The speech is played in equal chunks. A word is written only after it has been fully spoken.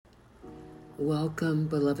Welcome,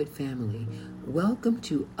 beloved family. Welcome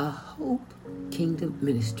to A Hope Kingdom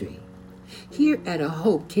Ministry. Here at A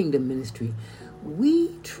Hope Kingdom Ministry,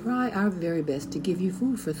 we try our very best to give you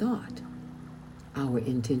food for thought. Our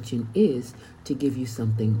intention is to give you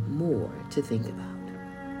something more to think about.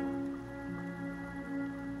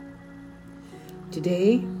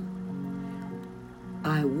 Today,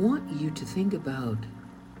 I want you to think about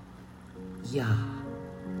Yah,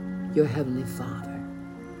 your Heavenly Father.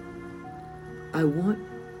 I want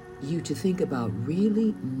you to think about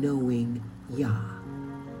really knowing Yah.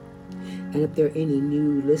 And if there are any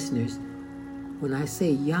new listeners, when I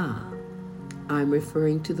say Yah, I'm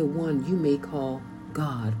referring to the one you may call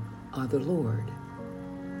God or the Lord.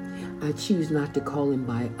 I choose not to call him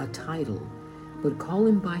by a title, but call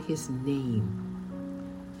him by his name,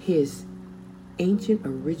 his ancient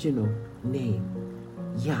original name,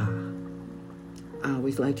 Yah. I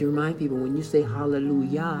always like to remind people, when you say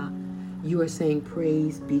hallelujah, you are saying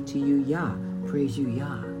praise be to you, Yah. Praise you,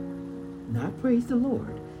 Yah. Not praise the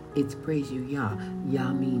Lord. It's praise you, Yah.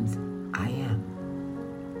 Yah means I am.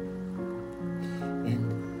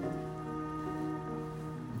 And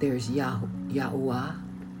there's Yahuwah.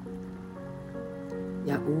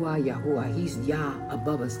 Yahuwah. He's Yah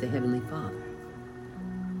above us, the Heavenly Father.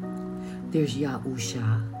 There's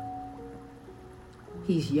Yahusha.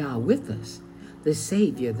 He's Yah with us, the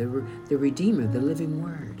Savior, the Redeemer, the living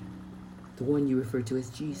Word, the one you refer to as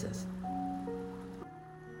Jesus.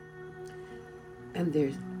 And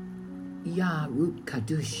there's Yah Root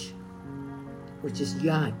Kadush, which is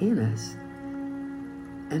Yah in us.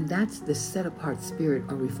 And that's the set-apart spirit,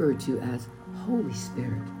 or referred to as Holy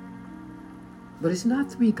Spirit. But it's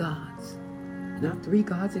not three gods. Not three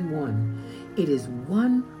gods in one. It is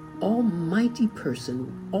one almighty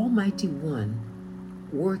person, almighty one,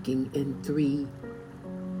 working in three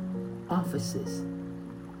offices: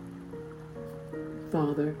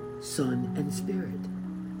 Father, Son, and Spirit.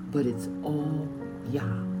 But it's all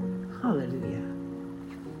Yah. Hallelujah.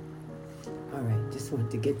 All right, just wanted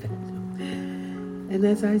to get that. And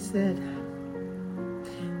as I said,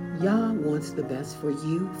 Yah wants the best for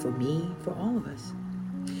you, for me, for all of us.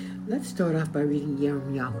 Let's start off by reading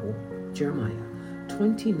Jeremiah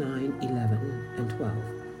 29:11 and 12.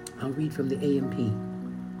 I'll read from the AMP.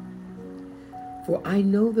 For I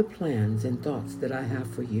know the plans and thoughts that I have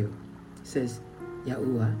for you, says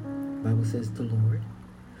Yahuwah, Bible says the Lord.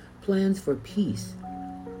 Plans for peace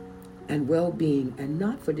and well-being and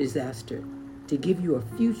not for disaster, to give you a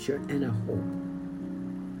future and a hope.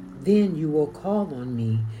 Then you will call on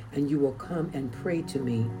me and you will come and pray to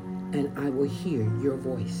me, and I will hear your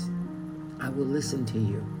voice. I will listen to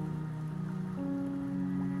you.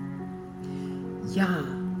 Yah,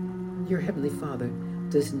 your Heavenly Father,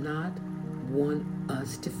 does not want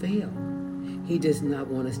us to fail. He does not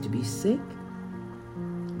want us to be sick,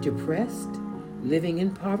 depressed, living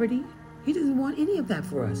in poverty. He doesn't want any of that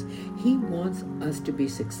for us. He wants us to be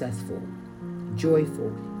successful,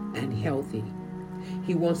 joyful, and healthy.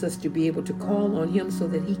 He wants us to be able to call on him so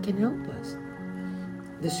that he can help us.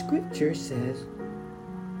 The scripture says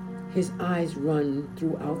his eyes run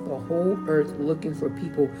throughout the whole earth looking for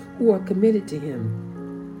people who are committed to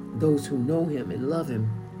him, those who know him and love him,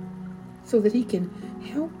 so that he can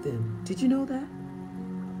help them. Did you know that?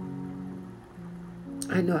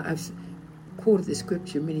 I know I've quoted this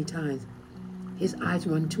scripture many times. His eyes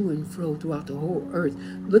run to and fro throughout the whole earth,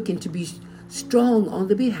 looking to be strong on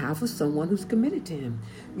the behalf of someone who's committed to him.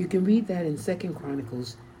 You can read that in 2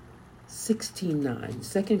 Chronicles 16:9.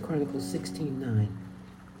 2 Chronicles 16:9.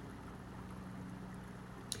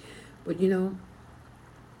 But you know,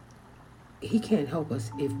 he can't help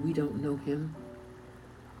us if we don't know him.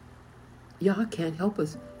 Yah can't help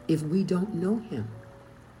us if we don't know him.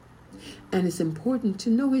 And it's important to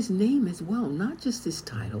know his name as well, not just his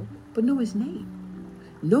title, but know his name.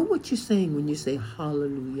 Know what you're saying when you say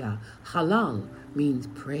hallelujah. Halal means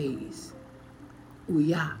praise.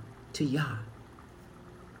 Uyah, to Yah.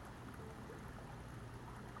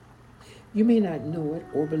 You may not know it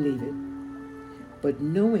or believe it, but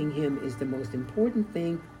knowing him is the most important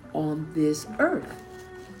thing on this earth,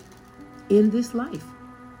 in this life.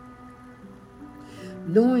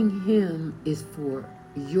 Knowing him is for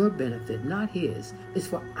your benefit, not his. It's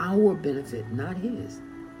for our benefit, not his.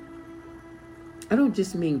 I don't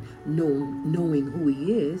just mean knowing who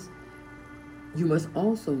he is. You must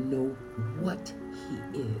also know what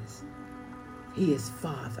he is. He is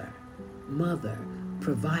Father, Mother,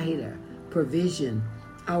 Provider, Provision,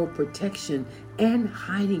 our protection and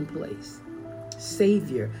hiding place,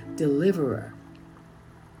 Savior, Deliverer,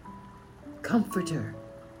 Comforter.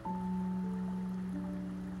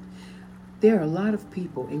 There are a lot of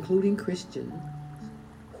people, including Christians,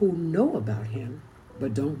 who know about him,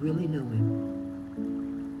 but don't really know him.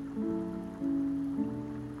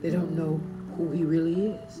 They don't know who he really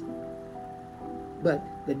is. But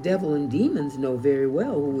the devil and demons know very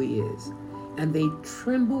well who he is. And they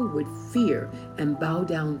tremble with fear and bow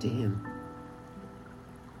down to him.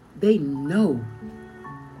 They know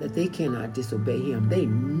that they cannot disobey him. They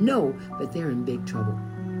know that they're in big trouble.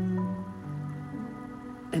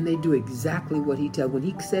 And they do exactly what he tells. When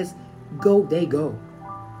he says go, they go.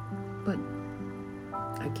 But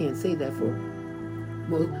I can't say that for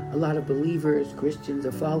a lot of believers, Christians,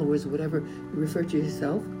 or followers, whatever you refer to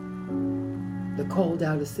yourself, the called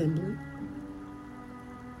out assembly.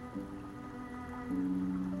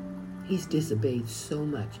 He's disobeyed so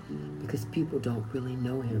much because people don't really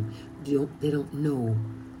know him. They don't know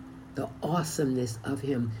the awesomeness of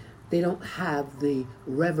him. They don't have the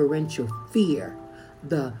reverential fear,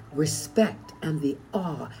 the respect and the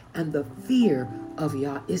awe and the fear of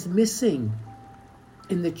Yah is missing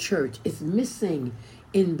in the church. It's missing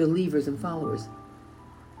in believers and followers.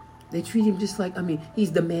 They treat him just like,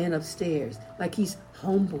 he's the man upstairs, like he's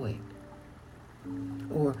homeboy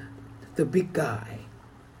or the big guy.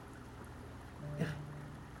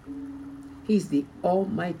 He's the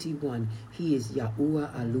Almighty One. He is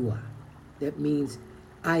Yahuwah Alua. That means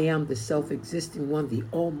I am the self-existing one, the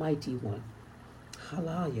Almighty One.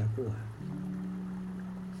 Halal Yahuwah.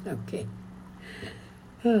 Okay.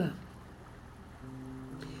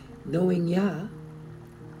 Knowing Yah,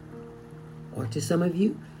 or to some of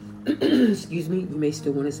you, excuse me, you may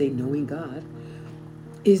still want to say knowing God,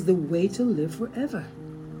 is the way to live forever.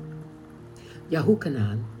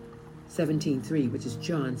 Yahukanan 17:3, which is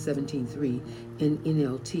John 17:3 in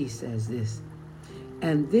NLT, says this: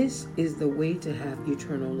 and this is the way to have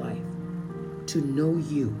eternal life, to know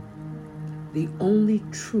you, the only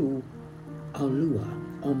true Alua,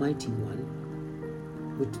 Almighty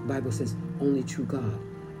One, which the Bible says only true God,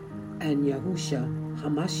 and Yahusha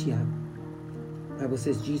Hamashiach, the Bible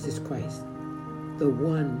says Jesus Christ, the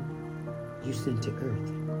one you sent to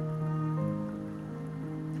earth.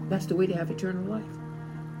 That's the way to have eternal life.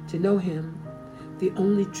 To know him, the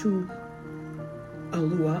only true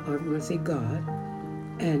Alua, or you want to say God,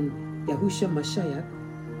 and Yahusha Mashiach,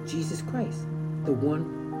 Jesus Christ, the one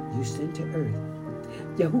you sent to earth.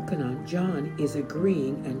 Yahukanan, John is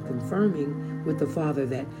agreeing and confirming with the Father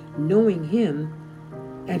that knowing him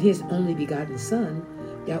and his only begotten Son,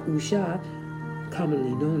 Yahusha,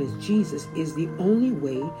 commonly known as Jesus, is the only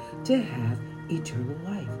way to have eternal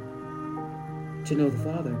life. To know the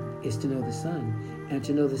Father is to know the Son, and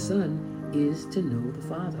to know the Son is to know the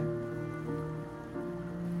Father.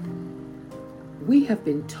 We have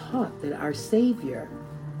been taught that our Savior,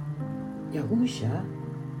 Yahusha,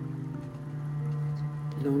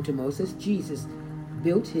 known to Moses, Jesus,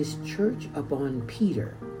 built his church upon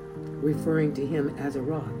Peter, referring to him as a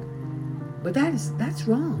rock. But that's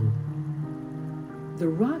wrong. The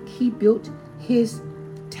rock he built his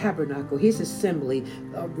tabernacle, his assembly,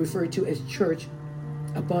 referred to as church,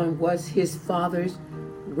 upon was his Father's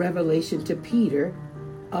revelation to Peter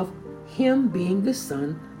of him being the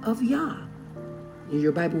Son of Yah. In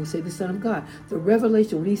your Bible will say the Son of God. The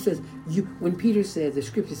revelation, when he says, when Peter said, the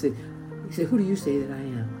scripture said, he said, who do you say that I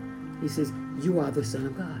am? He says, you are the Son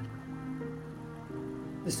of God.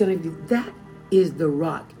 The Son of God. That is the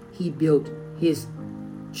rock he built his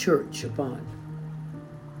church upon.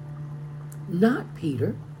 Not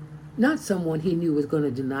Peter, not someone he knew was going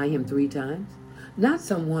to deny him 3 times, not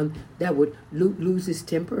someone that would lose his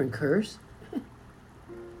temper and curse,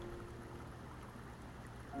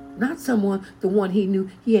 not someone, the one he knew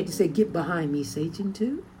he had to say, get behind me, Satan,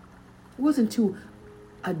 too. It wasn't to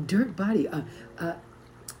a dirt body, a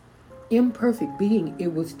imperfect being.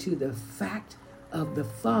 It was to the fact of the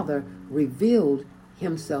Father revealed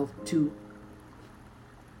himself to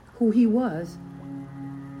who he was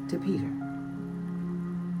to Peter.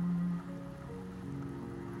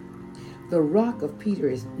 The rock of Peter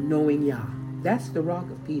is knowing Yah. That's the rock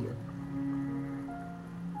of Peter.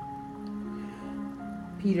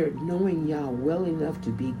 Peter knowing Yah well enough to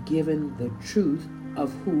be given the truth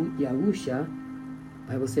of who Yahusha,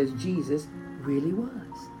 Bible says Jesus, really was.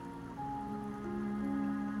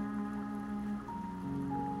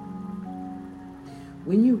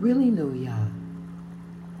 When you really know Yah,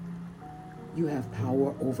 you have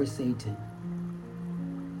power over Satan.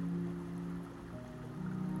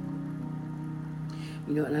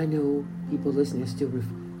 And I know people listening are still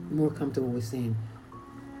more comfortable with saying,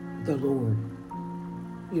 the Lord.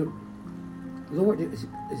 Lord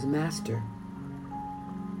is master.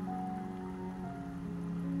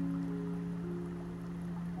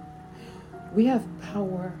 We have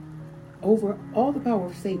power over all the power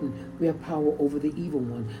of Satan. We have power over the evil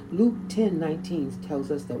one. Luke 10:19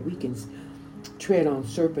 tells us that we can tread on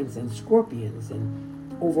serpents and scorpions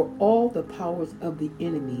and over all the powers of the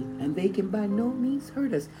enemy, and they can by no means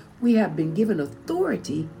hurt us. We have been given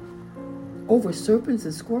authority over serpents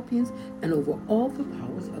and scorpions and over all the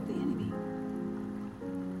powers of the enemy.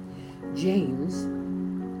 James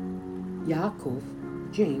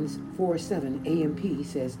 4:7 AMP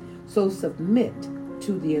says, so submit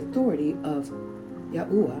to the authority of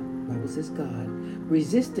Yahuwah, Bible says God.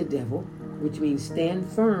 Resist the devil, which means stand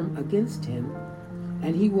firm against him,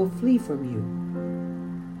 and he will flee from you.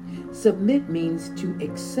 Submit means to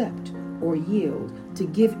accept or yield, to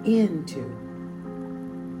give in to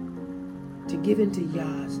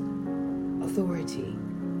Yah's authority.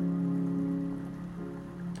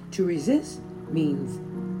 To resist means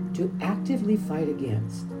to actively fight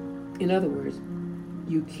against. In other words,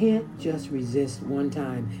 you can't just resist one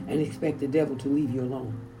time and expect the devil to leave you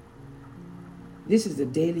alone. This is a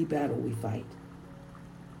daily battle we fight.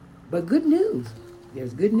 But good news,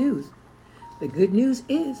 there's good news. The good news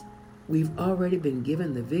is we've already been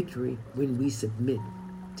given the victory when we submit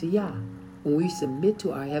to Yah. When we submit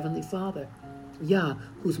to our Heavenly Father, Yah,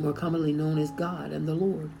 who's more commonly known as God and the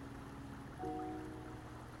Lord.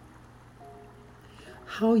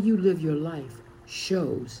 How you live your life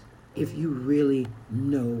shows if you really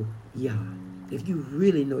know Yah, if you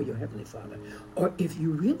really know your Heavenly Father, or if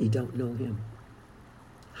you really don't know Him.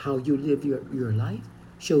 How you live your life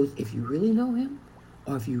shows if you really know Him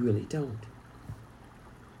or if you really don't.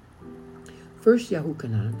 1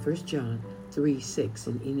 John 3:6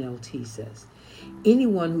 in NLT says,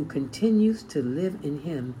 anyone who continues to live in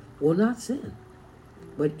Him will not sin,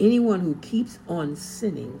 but anyone who keeps on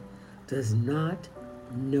sinning does not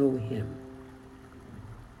know Him.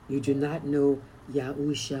 You do not know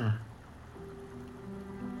Yahusha,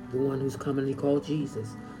 the one who's commonly called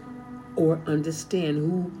Jesus, or understand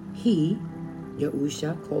who He,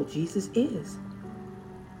 Yahusha, called Jesus, is.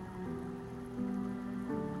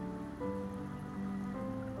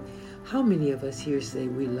 How many of us here say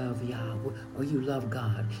we love Yah, or you love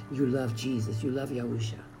God, you love Jesus, you love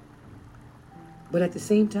Yahusha? But at the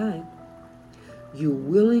same time, you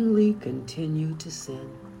willingly continue to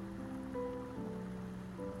sin.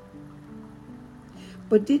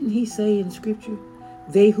 But didn't He say in Scripture,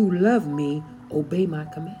 they who love me obey my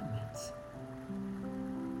commandments?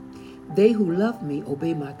 They who love me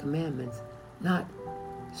obey my commandments, not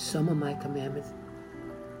some of my commandments.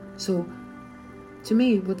 So, to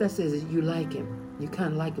me, what that says is you like Him. You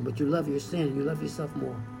kind of like Him, but you love your sin and you love yourself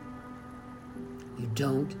more. You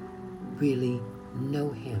don't really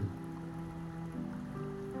know Him.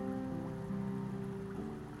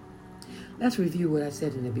 Let's review what I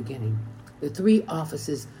said in the beginning. The three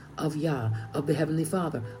offices of Yah, of the Heavenly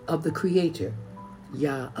Father, of the Creator.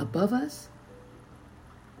 Yah above us,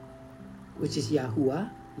 which is Yahuwah.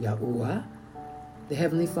 The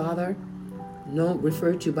Heavenly Father,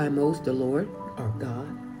 referred to by most the Lord or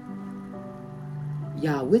God.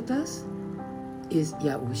 Yah with us is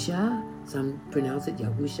Yahusha. Some pronounce it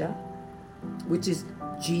Yahusha, which is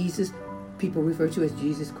Jesus. People refer to as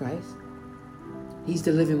Jesus Christ. He's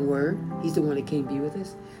the living Word. He's the one that came to be with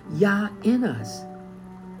us. Yah in us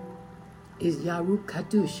is Yaruk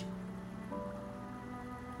Kadush.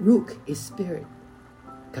 Ruk is spirit.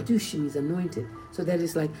 Kadush means anointed. So that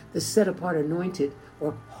is like the set apart anointed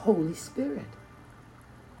or Holy Spirit.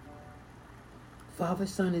 Father,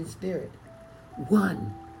 Son, and Spirit.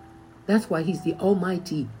 One. That's why He's the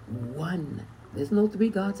Almighty One. There's no three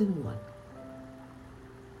gods in one.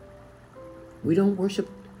 We don't worship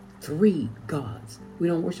three gods. We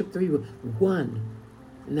don't worship three. One.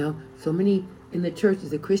 Now, so many in the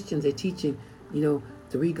churches, the Christians are teaching,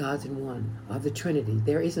 three gods in one, or the Trinity.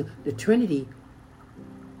 There isn't. The Trinity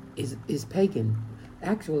is pagan.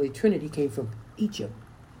 Actually, Trinity came from Egypt.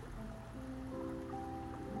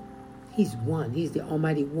 He's one. He's the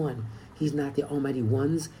Almighty One. He's not the Almighty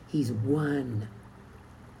Ones. He's one.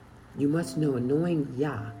 You must know, knowing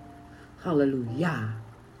Yah. Hallelujah.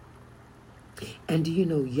 And do you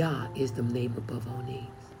know Yah is the name above all names?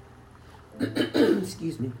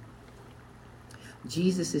 Excuse me.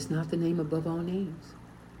 Jesus is not the name above all names.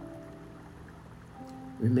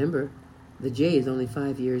 Remember, the J is only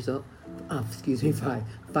 5 years old.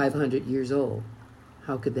 500 years old.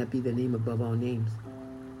 How could that be the name above all names?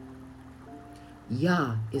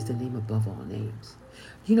 Yah is the name above all names.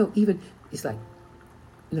 Even, it's like,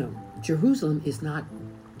 Jerusalem is not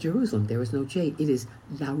Jerusalem. There is no J. It is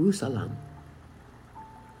Jerusalem.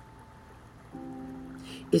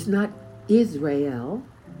 It's not Israel.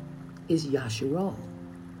 It's Yasharal.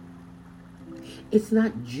 It's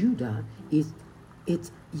not Judah,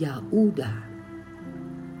 it's Yahudah.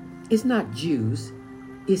 It's not Jews,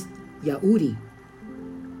 it's Yahudi.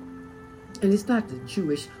 And it's not the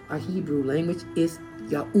Jewish or Hebrew language, it's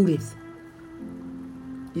Yahudis.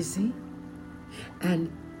 You see? And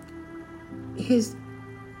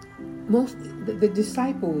the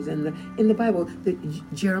disciples and in the Bible,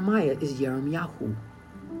 Jeremiah is Yeremiyahu.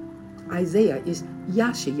 Isaiah is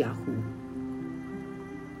Yashayahu.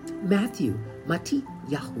 Matthew,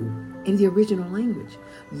 Matiyahu. In the original language,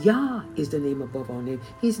 Yah is the name above all names.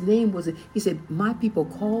 His name was, he said, my people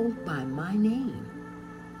called by my name.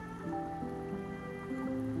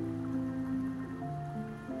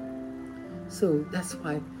 So that's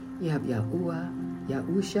why you have Yahuwah,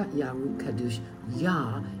 Yahusha, Yahu Kadush.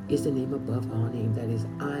 Yah is the name above all names. That is,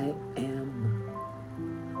 I am.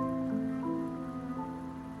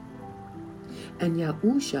 And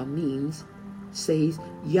Yahusha means, says,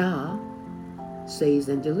 Yah saves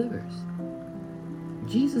and delivers.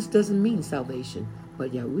 Jesus doesn't mean salvation,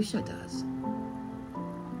 but Yahusha does.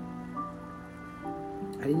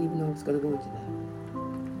 I didn't even know I was going to go into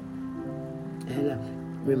that.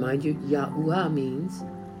 And remind you, Yahuwah means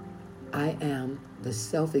I am the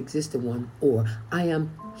self-existent one, or I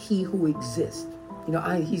am he who exists. You know,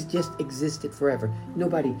 he's just existed forever.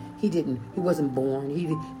 He wasn't born,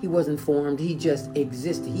 he wasn't formed, he just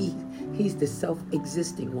existed. He's the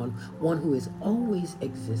self-existing one who has always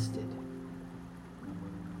existed.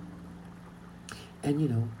 And you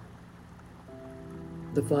know,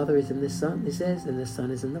 the Father is in the Son, it says, and the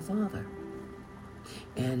Son is in the Father.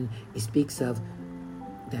 And it speaks of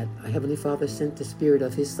that Heavenly Father sent the Spirit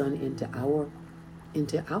of His Son into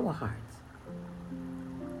our hearts.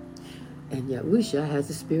 And Yahusha has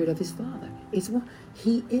the Spirit of His Father. It's what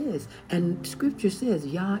He is. And Scripture says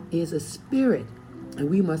Yah is a spirit, and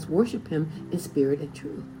we must worship Him in spirit and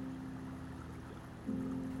truth.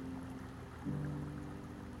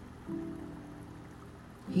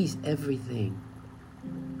 He's everything.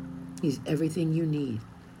 He's everything you need.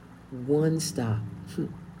 One stop.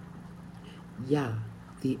 Yah,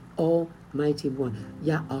 the Almighty One.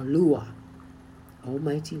 Yah-Alua,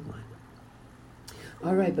 Almighty One.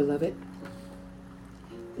 All right, beloved.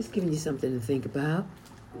 Just giving you something to think about.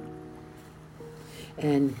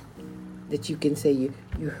 And that you can say you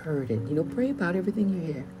heard it. You know, pray about everything you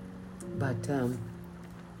hear. But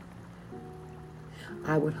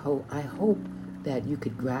I hope that you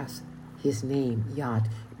could grasp His name, Yah,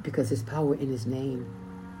 because there's power in His name.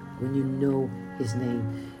 When you know His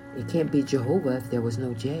name. It can't be Jehovah if there was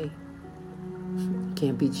no J. It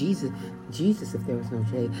can't be Jesus if there was no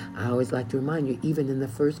J. I always like to remind you, even in the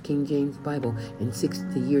first King James Bible, in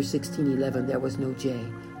the year 1611, there was no J.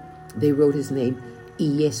 They wrote His name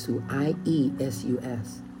Iesu,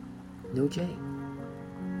 I-E-S-U-S. No J.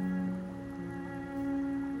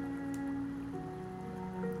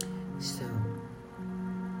 So,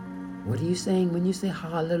 what are you saying when you say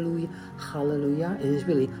hallelujah? Hallelujah. And it's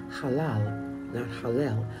really halal. Not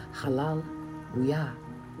halal, hallelujah.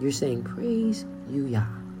 You're saying praise you, Yah.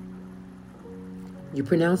 You're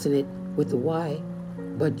pronouncing it with the Y,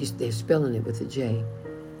 but they're spelling it with the J.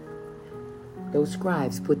 Those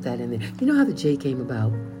scribes put that in there. You know how the J came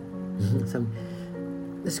about?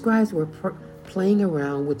 The scribes were playing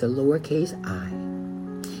around with the lowercase I,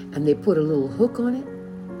 and they put a little hook on it,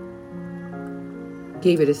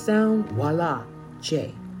 gave it a sound, voila,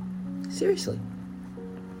 J. Seriously.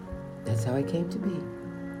 That's how it came to be.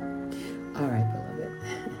 All right, beloved.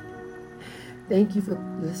 Thank you for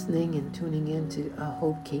listening and tuning in to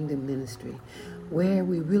Hope Kingdom Ministry, where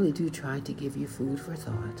we really do try to give you food for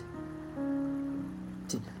thought,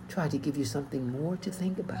 to try to give you something more to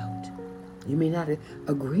think about. You may not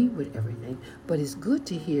agree with everything, but it's good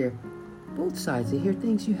to hear both sides, to hear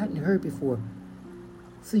things you hadn't heard before,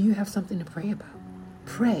 so you have something to pray about.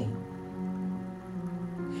 Pray.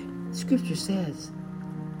 Scripture says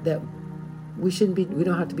that we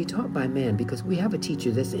don't have to be taught by man, because we have a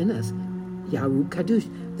teacher that's in us, Yahu Kadush,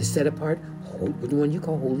 the set apart, the one you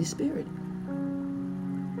call Holy Spirit.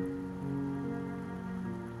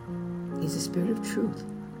 He's the Spirit of truth.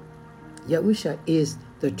 Yahusha is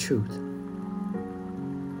the truth.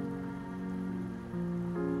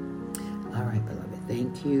 All right, beloved.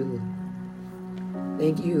 Thank you.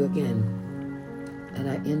 Thank you again. And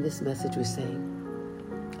I end this message with saying,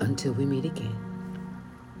 until we meet again.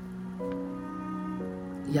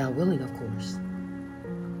 Yah willing, of course.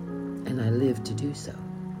 And I live to do so.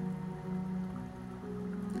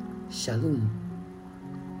 Shalom.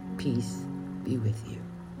 Peace be with you.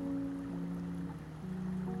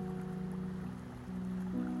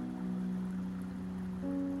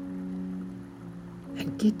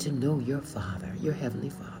 And Get to know your Father, your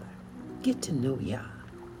Heavenly Father. Get to know Yah.